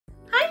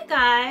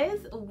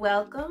guys,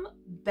 welcome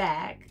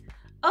back.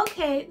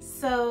 Okay,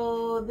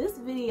 so this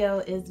video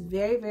is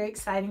very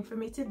exciting for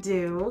me to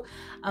do.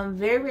 I'm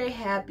very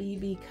happy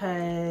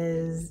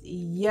because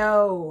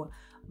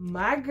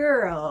my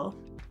girl,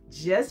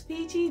 Just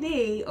Peachy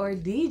D, or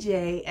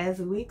DJ as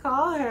we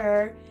call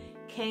her,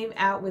 came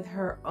out with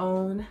her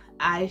own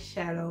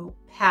eyeshadow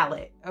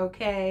palette.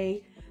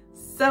 Okay,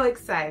 so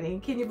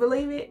exciting. Can you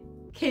believe it?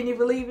 Can you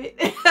believe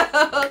it?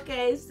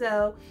 Okay,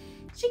 so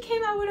she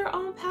came out with her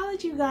own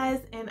palette, you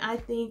guys, and I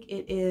think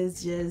it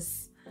is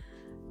just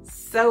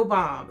so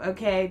bomb,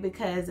 okay?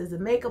 Because as a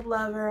makeup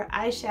lover,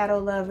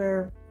 eyeshadow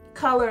lover,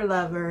 color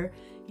lover,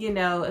 you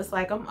know, it's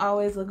like I'm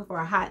always looking for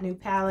a hot new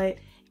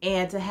palette,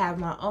 and to have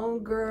my own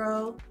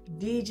girl,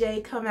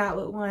 DJ, come out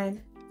with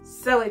one,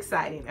 so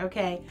exciting,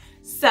 okay?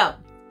 So,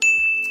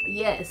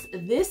 yes,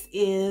 this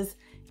is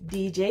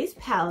DJ's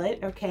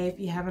palette, okay? If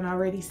you haven't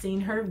already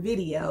seen her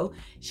video,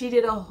 she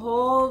did a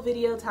whole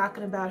video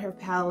talking about her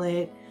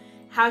palette,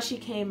 how she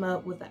came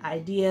up with the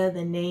idea,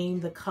 the name,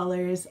 the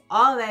colors,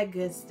 all that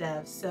good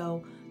stuff.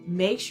 So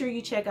make sure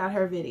you check out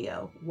her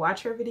video.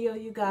 Watch her video,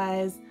 you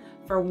guys.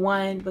 For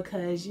one,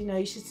 because you know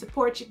you should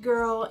support your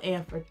girl,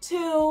 and for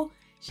two,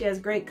 she has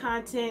great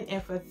content,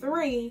 and for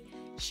three,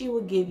 she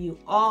will give you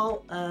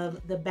all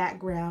of the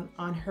background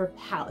on her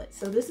palette.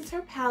 So this is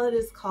her palette.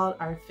 It's called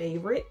Our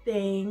Favorite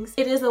Things.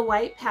 It is a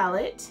white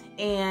palette,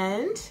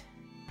 and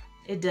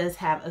it does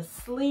have a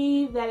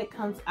sleeve that it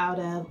comes out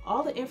of.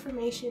 All the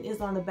information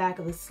is on the back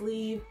of the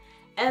sleeve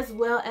as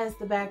well as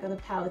the back of the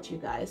palette, you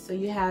guys. So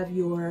you have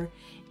your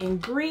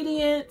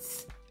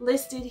ingredients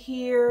listed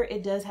here.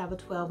 It does have a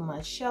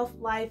 12-month shelf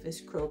life.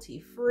 It's cruelty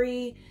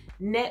free.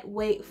 Net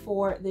weight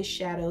for the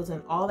shadows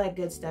and all that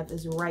good stuff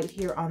is right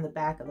here on the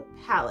back of the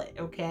palette,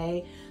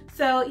 okay?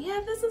 So yeah,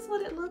 this is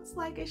what it looks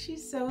like, and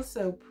she's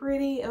so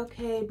pretty,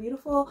 okay?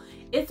 Beautiful.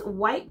 It's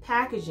white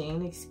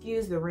packaging.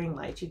 Excuse the ring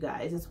light, you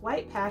guys. It's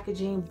white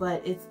packaging,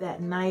 but it's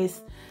that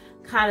nice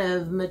kind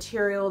of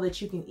material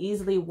that you can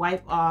easily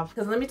wipe off.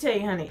 Because let me tell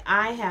you, honey,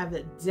 I have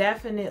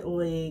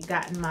definitely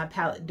gotten my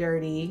palette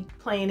dirty,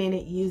 playing in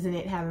it, using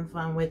it, having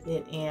fun with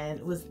it,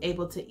 and was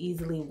able to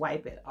easily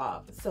wipe it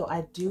off. So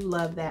I do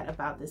love that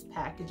about this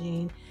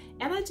packaging,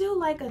 and I do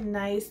like a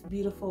nice,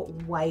 beautiful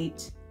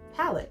white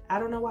palette. I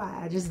don't know why,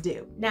 I just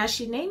do. Now,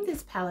 she named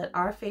this palette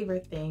Our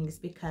Favorite Things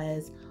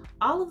because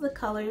all of the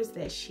colors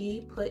that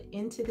she put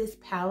into this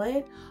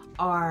palette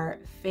are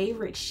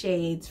favorite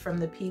shades from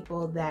the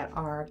people that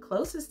are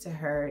closest to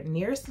her,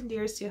 nearest and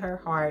dearest to her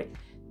heart,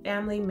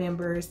 family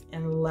members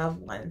and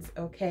loved ones,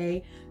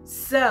 okay?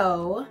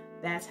 So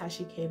that's how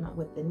she came up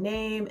with the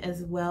name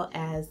as well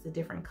as the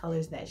different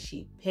colors that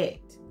she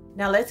picked.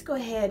 Now let's go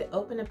ahead,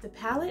 open up the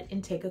palette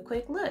and take a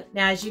quick look.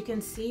 Now, as you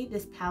can see,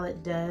 this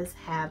palette does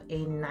have a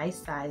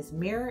nice size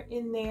mirror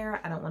in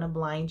there. I don't want to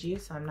blind you,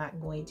 so I'm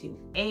not going to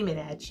aim it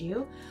at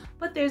you,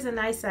 but there's a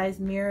nice size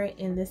mirror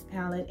in this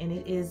palette, and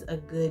it is a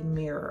good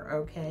mirror,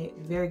 okay?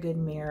 Very good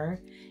mirror.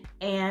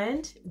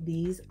 And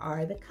these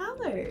are the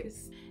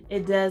colors.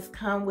 It does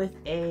come with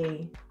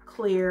a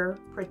clear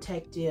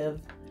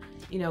protective,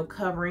 you know,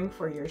 covering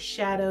for your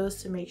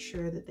shadows to make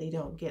sure that they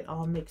don't get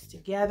all mixed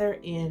together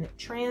in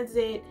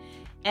transit.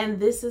 And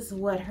this is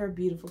what her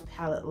beautiful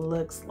palette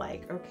looks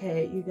like,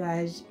 okay? You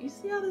guys, you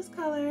see all this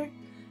color?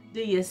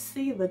 Do you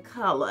see the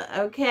color?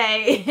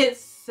 Okay, it's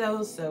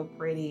so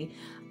pretty.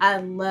 I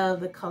love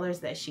the colors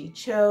that she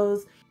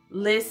chose.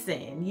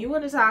 Listen, you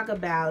want to talk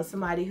about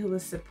somebody who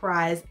was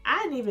surprised.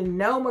 I didn't even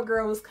know my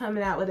girl was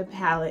coming out with a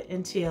palette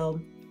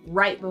until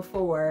right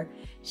before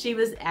she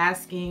was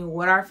asking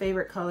what our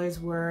favorite colors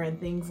were and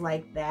things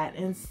like that.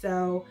 And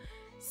so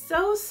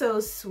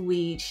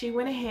sweet. She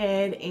went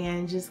ahead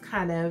and just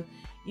kind of,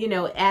 you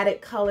know,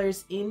 added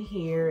colors in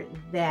here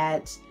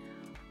that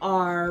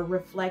are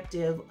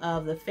reflective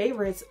of the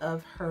favorites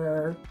of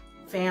her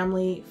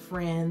family,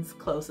 friends,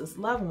 closest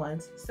loved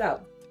ones.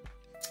 So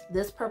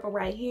this purple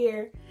right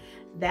here,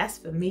 that's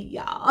for me,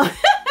 y'all.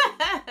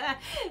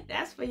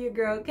 That's for your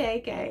girl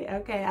KK.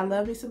 Okay, I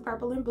love me some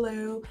purple and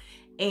blue,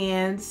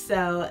 and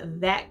so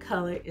that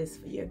color is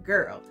for your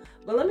girl.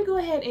 But let me go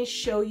ahead and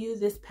show you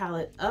this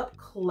palette up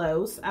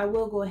close. I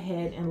will go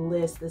ahead and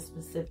list the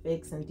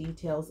specifics and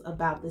details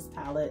about this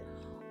palette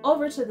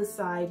over to the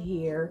side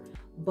here,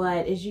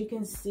 but as you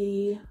can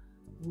see,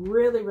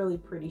 really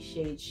pretty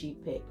shades she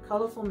picked.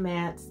 Colorful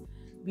mattes,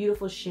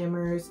 beautiful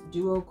shimmers,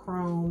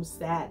 duochromes,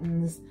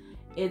 satins.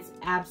 It's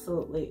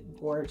absolutely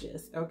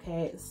gorgeous,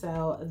 okay?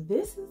 So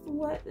this is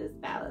what this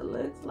palette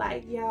looks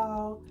like,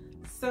 y'all.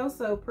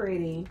 So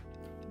pretty.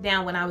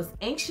 Now, when I was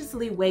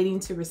anxiously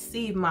waiting to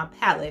receive my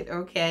palette,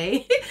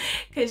 okay,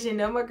 because you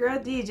know my girl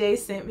DJ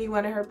sent me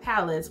one of her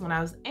palettes. When I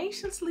was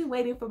anxiously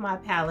waiting for my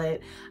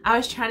palette, I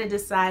was trying to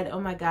decide, oh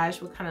my gosh,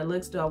 what kind of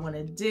looks do I want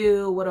to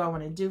do? What do I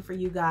want to do for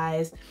you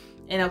guys?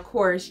 And of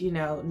course, you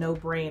know, no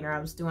brainer, I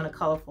was doing a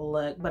colorful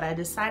look, but I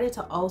decided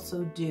to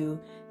also do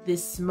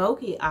this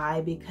smoky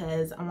eye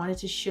because I wanted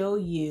to show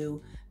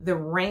you the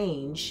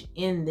range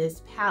in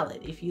this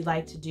palette. If you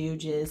like to do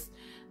just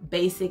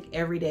basic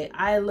everyday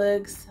eye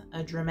looks,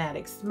 a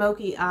dramatic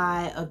smoky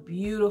eye, a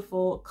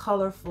beautiful,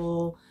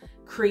 colorful,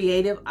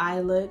 creative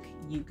eye look,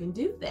 you can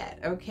do that,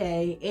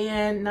 okay?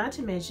 And not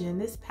to mention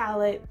this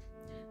palette,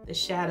 the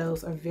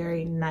shadows are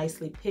very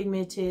nicely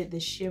pigmented. The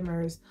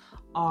shimmers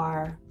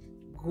are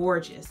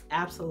gorgeous,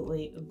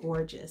 absolutely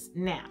gorgeous.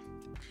 Now,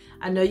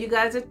 I know you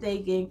guys are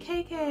thinking,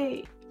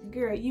 KK,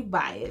 girl, you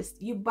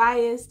biased. You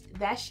biased,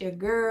 that's your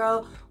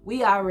girl.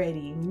 We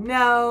already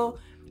know.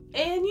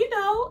 And you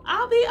know,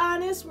 I'll be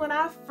honest, when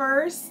I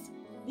first,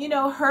 you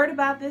know, heard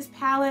about this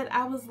palette,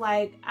 I was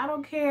like, I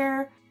don't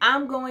care.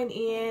 I'm going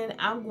in,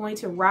 I'm going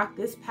to rock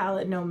this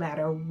palette no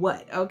matter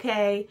what,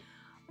 okay?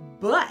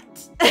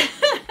 But,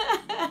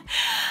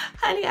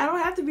 honey, I don't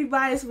have to be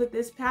biased with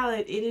this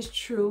palette. It is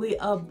truly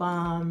a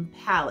bomb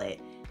palette.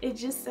 It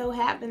just so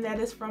happened that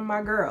it's from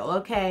my girl,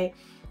 okay?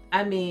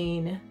 I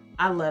mean,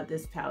 I love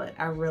this palette,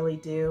 I really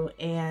do.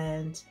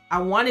 And I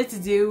wanted to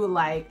do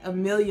like a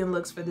million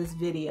looks for this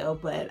video,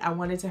 but I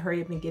wanted to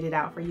hurry up and get it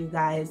out for you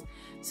guys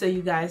so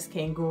you guys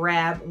can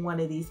grab one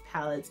of these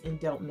palettes and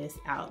don't miss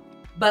out.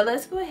 But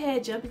let's go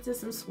ahead, jump into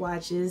some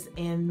swatches,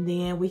 and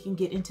then we can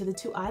get into the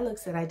 2 eye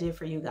looks that I did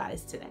for you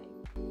guys today.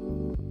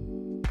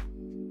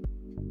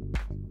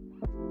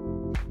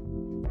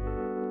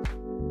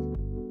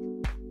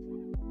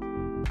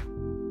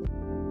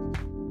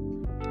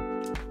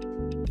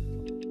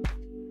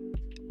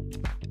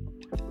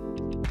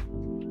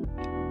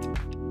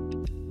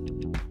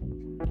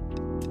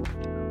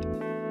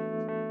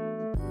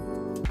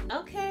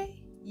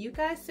 Okay, you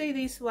guys see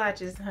these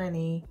swatches,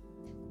 honey.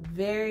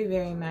 Very,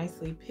 very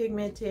nicely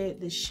pigmented.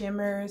 The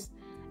shimmers,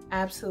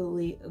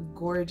 absolutely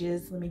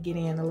gorgeous. Let me get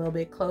in a little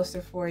bit closer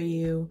for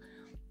you.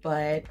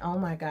 But oh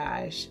my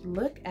gosh,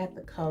 look at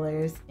the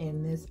colors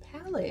in this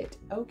palette,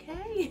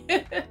 okay?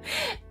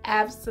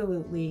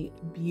 Absolutely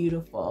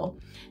beautiful.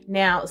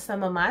 Now,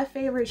 some of my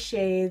favorite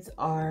shades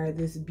are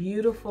this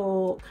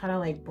beautiful kind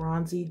of like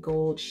bronzy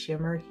gold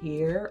shimmer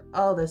here.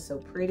 Oh, that's so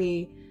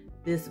pretty.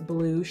 This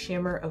blue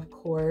shimmer, of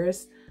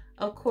course.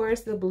 Of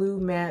course, the blue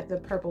matte, the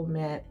purple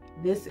matte.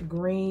 This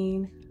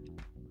green,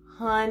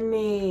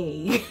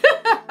 honey.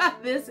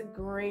 This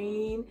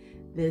green,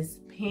 this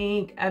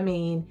pink. I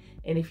mean,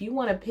 and if you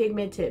want a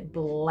pigmented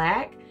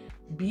black,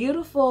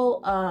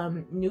 beautiful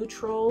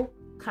neutral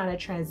kind of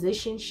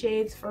transition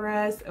shades for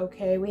us,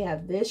 okay? We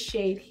have this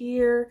shade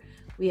here.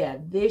 We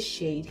have this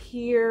shade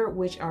here,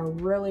 which are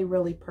really,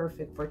 really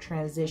perfect for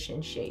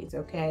transition shades,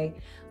 okay?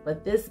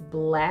 But this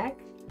black,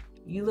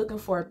 you looking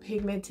for a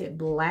pigmented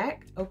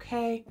black,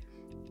 okay?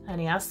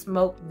 Honey, I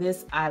smoked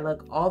this eye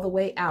look all the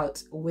way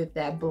out with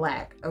that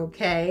black,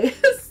 okay?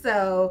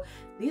 So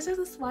these are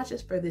the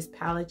swatches for this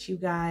palette, you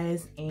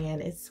guys,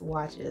 and it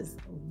swatches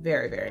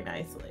very, very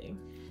nicely.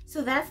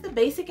 So that's the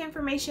basic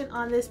information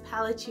on this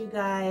palette, you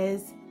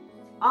guys.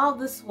 All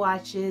the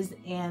swatches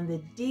and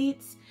the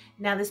deets.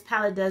 Now this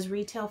palette does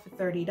retail for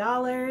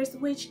 $30,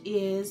 which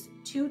is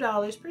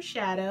 $2 per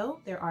shadow.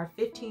 There are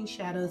 15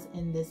 shadows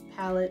in this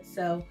palette,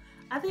 so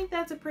I think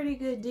that's a pretty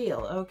good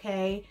deal,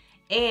 okay?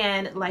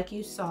 And like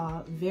you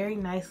saw, very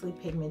nicely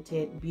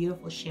pigmented,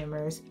 beautiful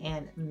shimmers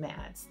and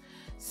mattes.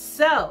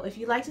 So if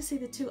you'd like to see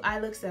the 2 eye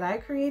looks that I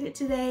created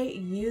today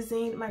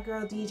using my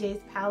girl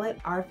DJ's palette,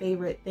 Our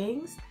Favorite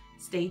Things,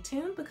 stay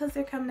tuned because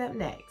they're coming up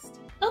next.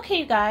 Okay,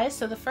 you guys,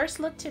 so the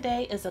first look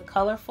today is a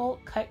colorful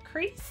cut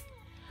crease.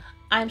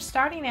 I'm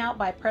starting out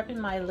by prepping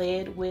my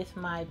lid with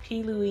my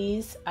P.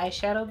 Louise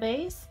eyeshadow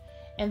base,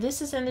 and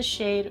this is in the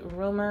shade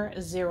Rumor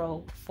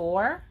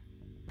 04.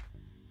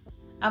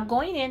 I'm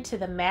going into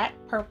the matte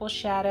purple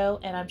shadow,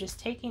 and I'm just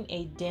taking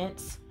a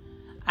dense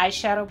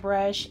eyeshadow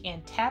brush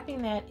and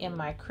tapping that in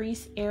my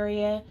crease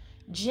area,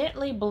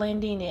 gently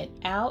blending it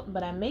out,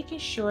 but I'm making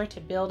sure to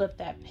build up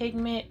that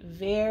pigment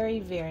very,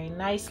 very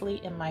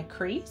nicely in my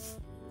crease.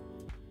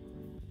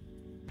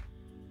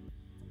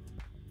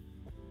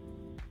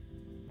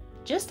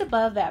 Just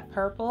above that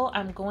purple,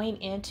 I'm going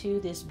into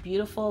this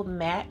beautiful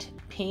matte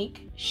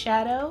pink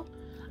shadow.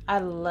 I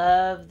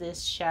love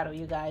this shadow,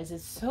 you guys.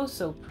 It's so,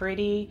 so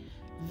pretty.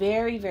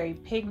 Very, very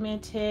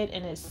pigmented,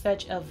 and it's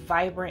such a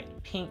vibrant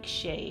pink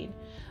shade.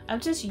 I'm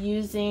just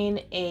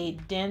using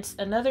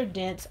another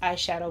dense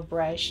eyeshadow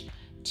brush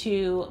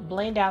to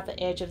blend out the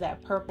edge of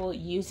that purple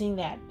using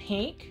that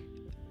pink.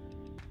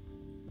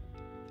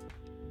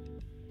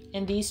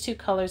 And these 2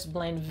 colors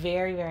blend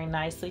very, very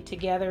nicely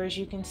together, as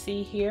you can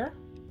see here.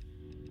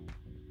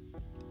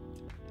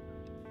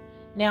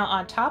 Now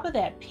on top of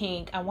that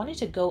pink, I wanted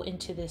to go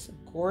into this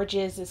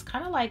gorgeous, it's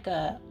kind of like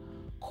a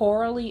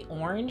corally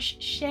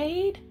orange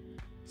shade.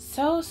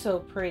 So, so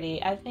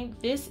pretty. I think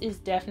this is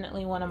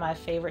definitely one of my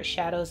favorite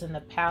shadows in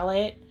the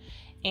palette,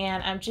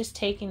 and I'm just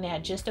taking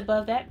that just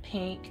above that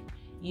pink,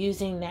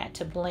 using that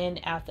to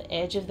blend out the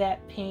edge of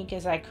that pink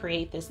as I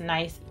create this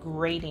nice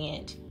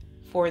gradient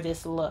for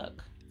this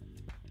look.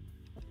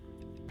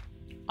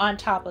 On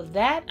top of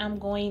that, I'm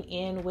going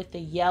in with the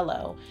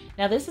yellow.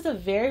 Now this is a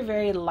very,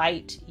 very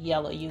light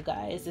yellow, you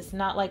guys. It's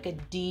not like a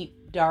deep,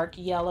 dark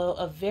yellow,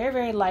 a very,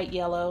 very light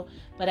yellow.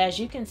 But as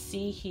you can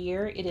see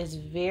here, it is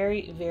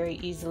very, very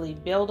easily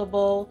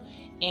buildable,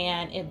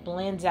 and it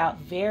blends out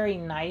very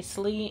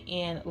nicely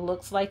and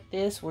looks like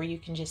this, where you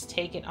can just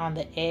take it on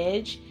the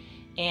edge,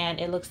 and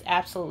it looks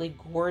absolutely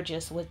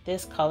gorgeous with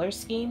this color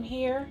scheme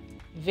here.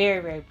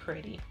 Very, very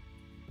pretty.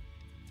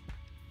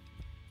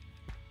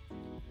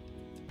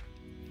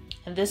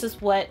 And this is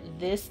what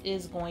this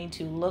is going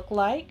to look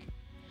like.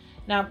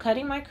 Now I'm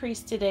cutting my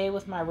crease today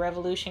with my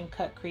Revolution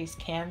Cut Crease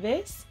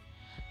Canvas.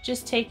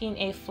 Just taking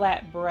a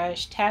flat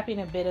brush,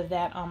 tapping a bit of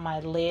that on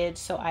my lid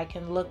so I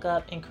can look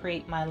up and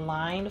create my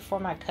line for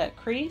my cut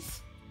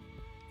crease.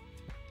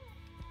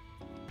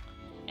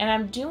 And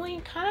I'm doing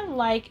kind of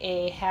like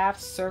a half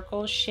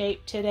circle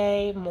shape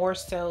today, more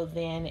so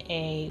than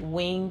a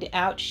winged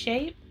out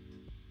shape.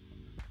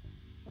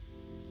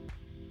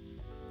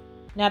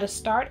 Now to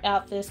start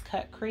out this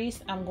cut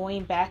crease, I'm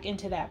going back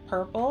into that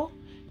purple,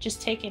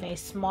 just taking a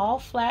small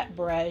flat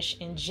brush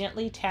and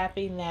gently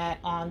tapping that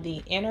on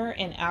the inner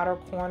and outer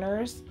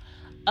corners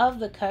of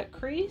the cut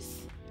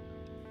crease.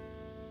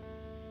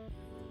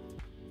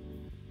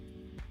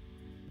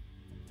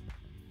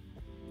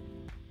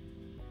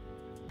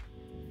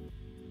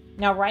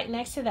 Now right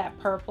next to that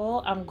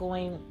purple, I'm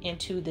going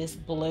into this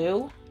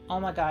blue. Oh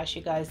my gosh,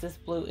 you guys, this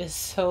blue is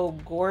so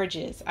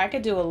gorgeous. I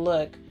could do a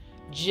look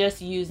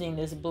just using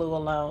this blue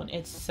alone.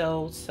 It's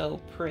so, so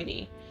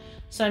pretty.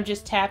 So I'm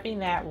just tapping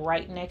that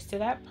right next to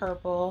that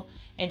purple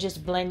and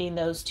just blending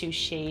those two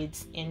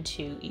shades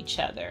into each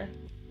other.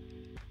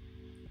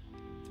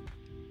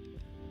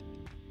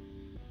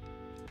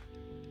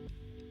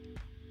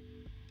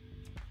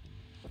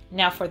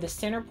 Now for the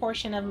center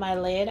portion of my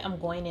lid, I'm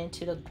going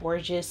into the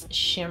gorgeous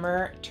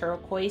shimmer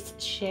turquoise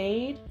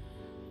shade.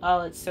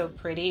 Oh, it's so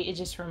pretty. It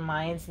just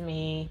reminds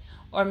me,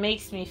 or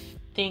makes me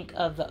think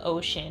of the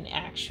ocean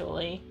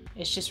actually.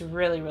 It's just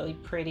really, really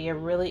pretty. A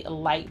really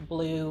light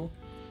blue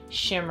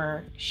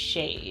shimmer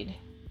shade.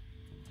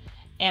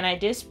 And I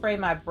did spray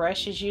my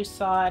brush as you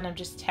saw, and I'm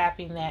just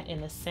tapping that in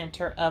the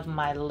center of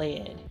my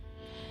lid.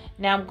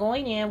 Now I'm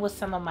going in with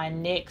some of my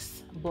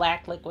NYX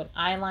black liquid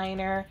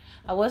eyeliner.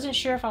 I wasn't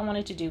sure if I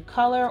wanted to do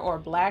color or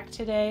black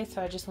today,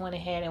 so I just went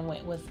ahead and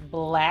went with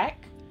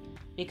black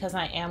because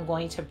I am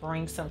going to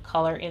bring some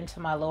color into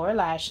my lower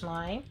lash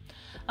line.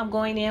 I'm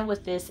going in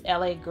with this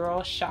LA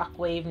Girl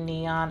Shockwave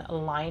Neon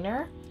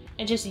liner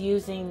and just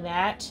using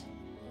that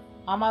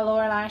on my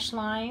lower lash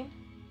line.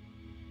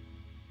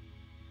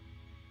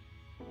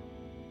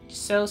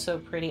 So, so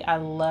pretty. I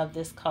love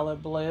this color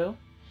blue.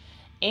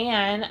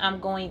 And I'm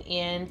going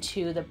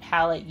into the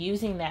palette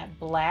using that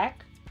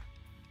black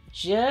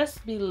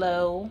just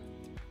below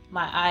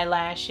my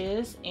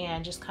eyelashes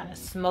and just kind of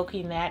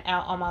smoking that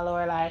out on my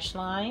lower lash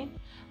line.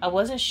 I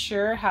wasn't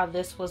sure how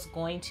this was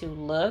going to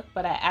look,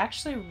 but I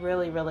actually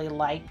really, really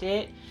liked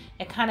it.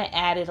 It kind of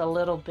added a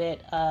little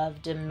bit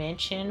of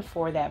dimension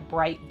for that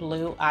bright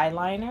blue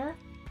eyeliner,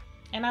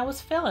 and I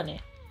was feeling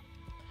it.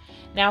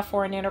 Now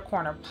for an inner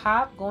corner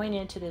pop, going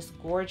into this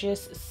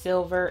gorgeous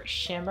silver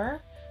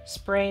shimmer,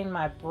 spraying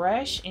my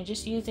brush and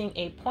just using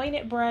a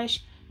pointed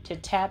brush to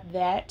tap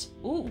that.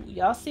 Ooh,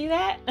 y'all see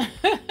that?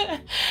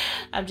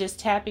 I'm just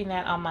tapping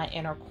that on my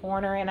inner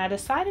corner, and I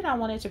decided I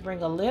wanted to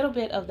bring a little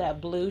bit of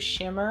that blue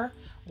shimmer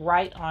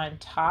right on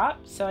top.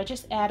 So I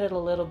just added a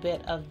little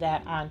bit of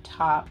that on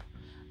top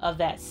of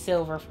that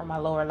silver for my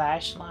lower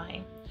lash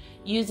line.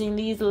 Using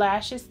these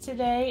lashes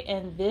today,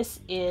 and this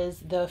is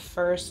the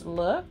first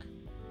look.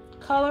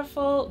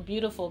 Colorful,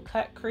 beautiful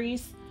cut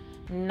crease,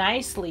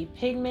 nicely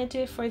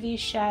pigmented for these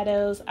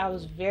shadows. I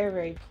was very,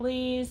 very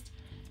pleased.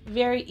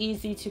 Very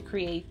easy to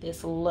create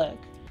this look.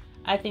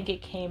 I think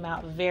it came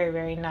out very,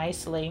 very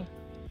nicely.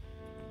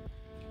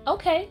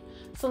 Okay,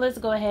 so let's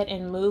go ahead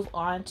and move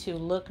on to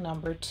look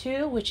number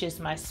 2, which is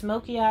my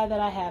smoky eye that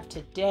I have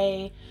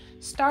today.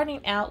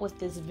 Starting out with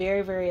this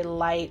very, very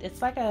light,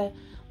 it's like a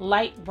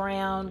light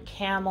brown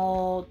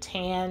camel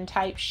tan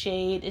type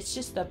shade. It's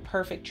just the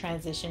perfect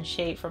transition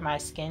shade for my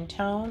skin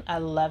tone. I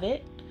love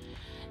it.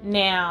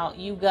 Now,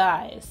 you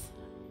guys,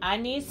 I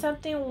need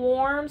something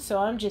warm, so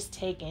I'm just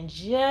taking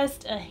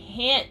just a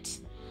hint.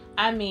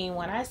 I mean,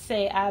 when I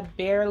say I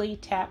barely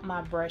tapped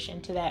my brush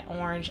into that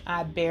orange,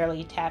 I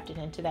barely tapped it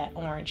into that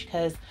orange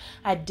because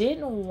I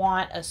didn't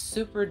want a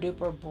super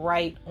duper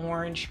bright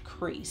orange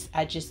crease.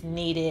 I just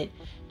needed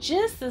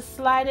just the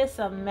slightest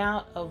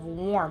amount of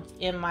warmth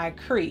in my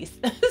crease.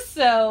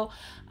 So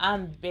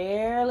I'm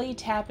barely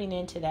tapping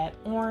into that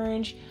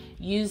orange,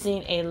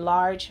 using a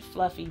large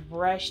fluffy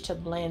brush to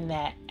blend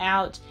that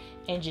out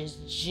and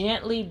just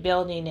gently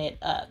building it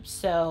up.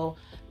 So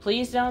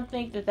please don't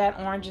think that that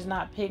orange is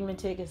not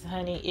pigmented, because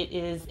honey, it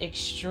is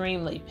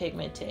extremely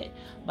pigmented.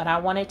 But I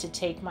wanted to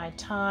take my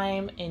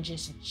time and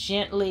just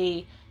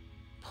gently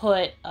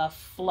put a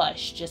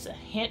flush, just a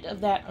hint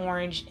of that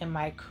orange in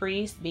my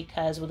crease,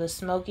 because with a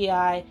smoky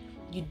eye,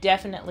 you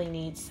definitely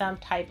need some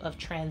type of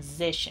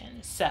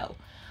transition. So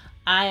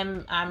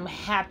I'm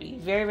happy,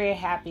 very, very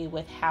happy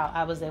with how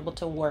I was able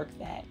to work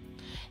that.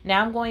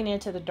 Now I'm going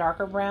into the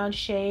darker brown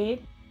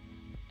shade.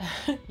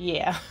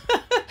 Yeah,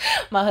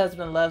 my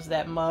husband loves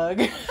that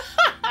mug.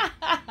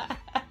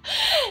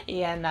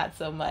 Yeah, not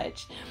so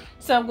much.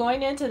 So I'm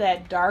going into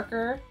that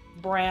darker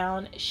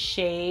brown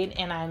shade,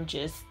 and I'm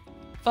just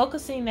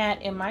focusing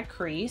that in my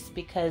crease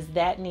because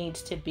that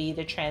needs to be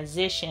the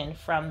transition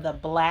from the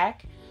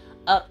black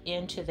up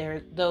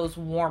into those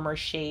warmer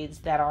shades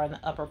that are in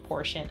the upper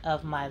portion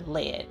of my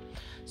lid.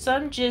 So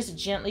I'm just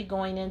gently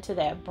going into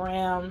that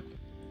brown,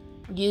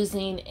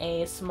 using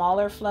a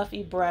smaller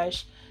fluffy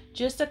brush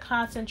just to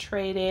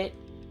concentrate it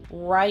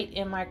right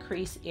in my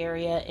crease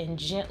area and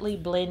gently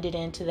blend it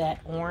into that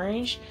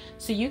orange.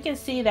 So you can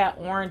see that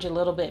orange a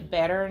little bit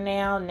better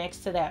now next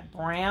to that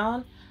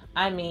brown.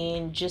 I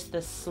mean, just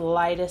the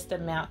slightest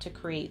amount to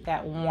create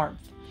that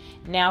warmth.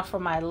 Now for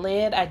my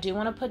lid, I do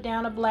want to put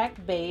down a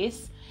black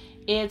base.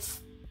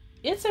 It's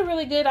a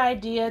really good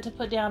idea to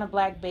put down a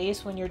black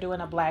base when you're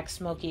doing a black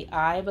smoky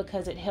eye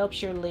because it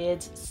helps your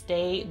lids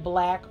stay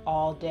black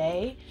all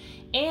day,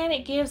 and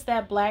it gives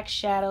that black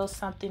shadow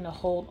something to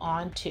hold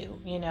on to,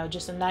 you know,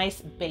 just a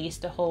nice base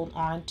to hold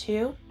on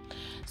to.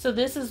 So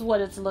this is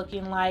what it's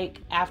looking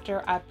like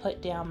after I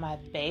put down my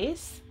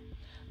base.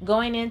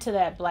 Going into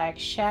that black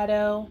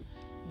shadow,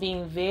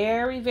 being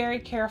very, very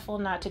careful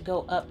not to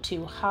go up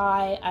too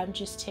high. I'm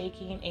just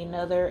taking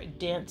another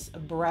dense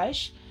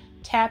brush,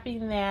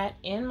 tapping that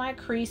in my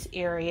crease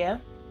area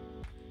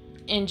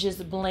and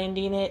just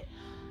blending it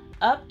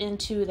up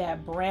into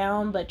that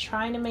brown, but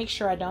trying to make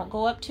sure I don't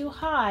go up too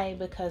high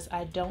because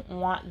I don't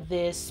want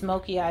this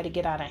smoky eye to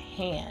get out of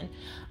hand.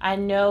 I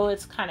know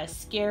it's kind of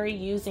scary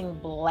using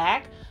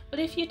black, but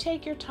if you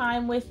take your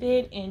time with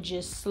it and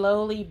just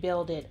slowly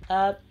build it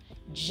up,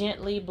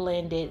 gently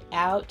blend it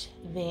out,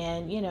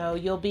 then you know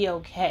you'll be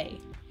okay.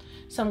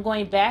 So I'm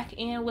going back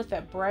in with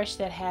that brush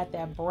that had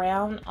that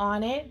brown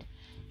on it,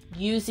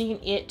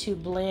 using it to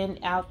blend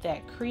out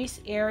that crease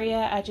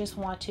area. I just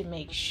want to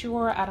make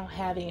sure I don't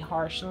have any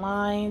harsh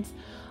lines.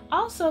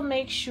 Also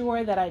make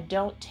sure that I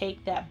don't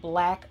take that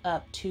black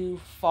up too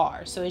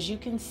far. So as you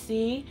can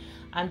see,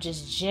 I'm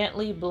just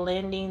gently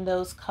blending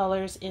those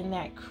colors in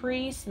that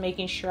crease,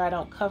 making sure I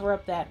don't cover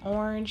up that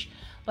orange,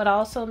 but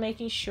also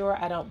making sure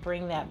I don't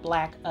bring that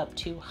black up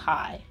too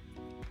high.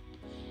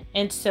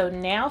 And so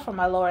now for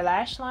my lower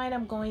lash line,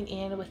 I'm going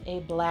in with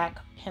a black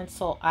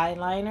pencil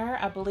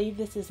eyeliner. I believe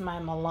this is my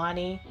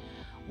Milani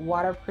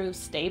waterproof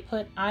stay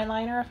put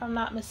eyeliner if I'm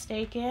not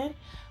mistaken,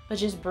 but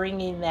just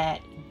bringing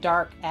that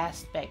dark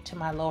aspect to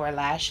my lower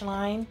lash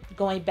line.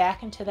 Going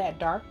back into that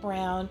dark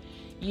brown,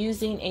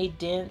 using a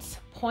dense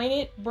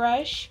pointed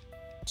brush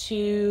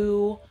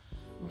to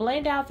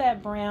blend out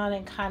that brown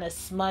and kind of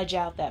smudge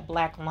out that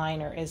black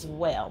liner as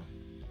well.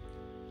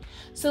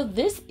 So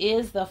this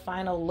is the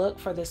final look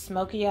for the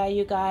smoky eye,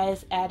 you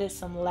guys. Added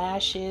some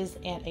lashes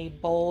and a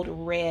bold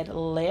red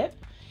lip,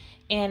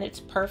 and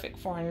it's perfect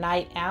for a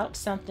night out,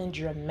 something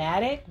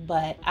dramatic,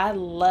 but I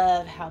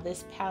love how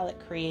this palette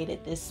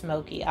created this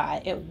smoky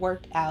eye. It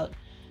worked out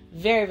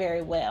very,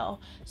 very well.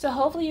 So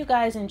hopefully you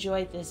guys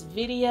enjoyed this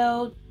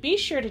video. Be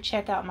sure to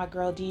check out my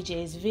girl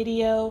DJ's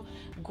video.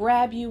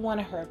 Grab you one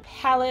of her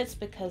palettes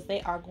because they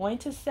are going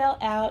to sell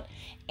out,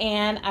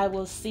 and I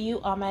will see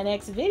you on my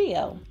next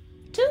video.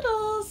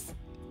 Toodles!